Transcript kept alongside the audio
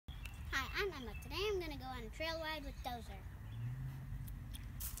but today I'm going to go on a trail ride with Dozer.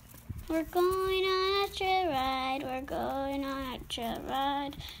 We're going on a trail ride, we're going on a trail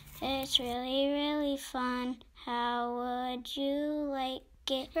ride. It's really, really fun. How would you like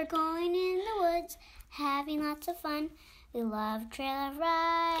it? We're going in the woods, having lots of fun. We love trail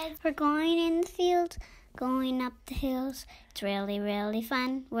rides. We're going in the fields, going up the hills. It's really, really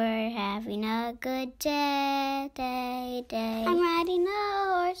fun. We're having a good day. I'm riding a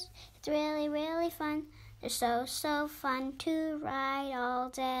horse. It's really, really fun. They're so fun to ride all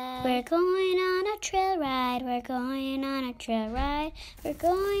day. We're going on a trail ride. We're going on a trail ride. We're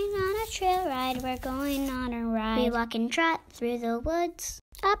going on a trail ride. We're going on a ride. We walk and trot through the woods,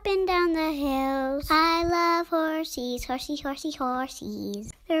 up and down the hills. I love horsies, horsies.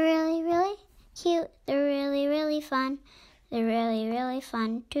 They're really, really Cute. They're really, really fun. They're really, really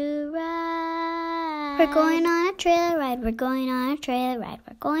fun to ride. We're going on a trail ride. We're going on a trail ride.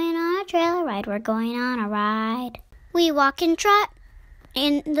 We're going on a trail ride. We're going on a ride. We walk and trot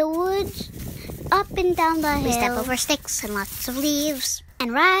in the woods, up and down the hills. We step over sticks and lots of leaves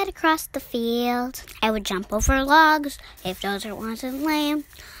and ride across the field. I would jump over logs if Dozer wasn't lame,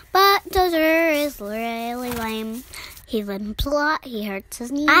 but Dozer is really lame. He limps a lot, he hurts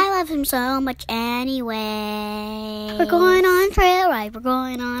his knee. I love him so much anyway. We're going on a trail ride, we're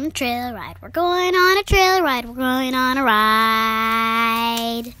going on a trail ride. We're going on a trail ride, we're going on a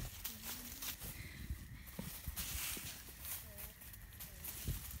ride.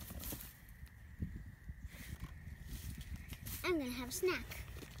 I'm going to have a snack.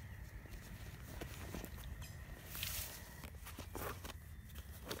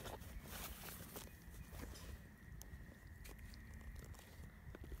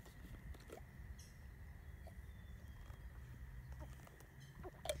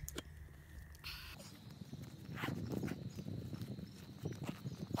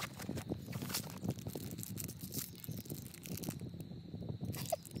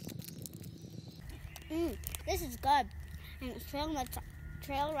 This is good. And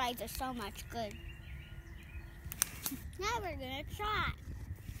trail rides are so much good. Now we're going to try.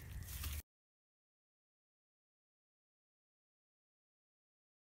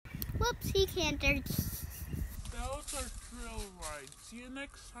 Whoops, he cantered. That was our trail ride. See you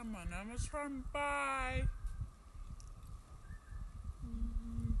next time on Amazon. Bye.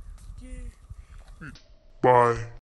 Bye.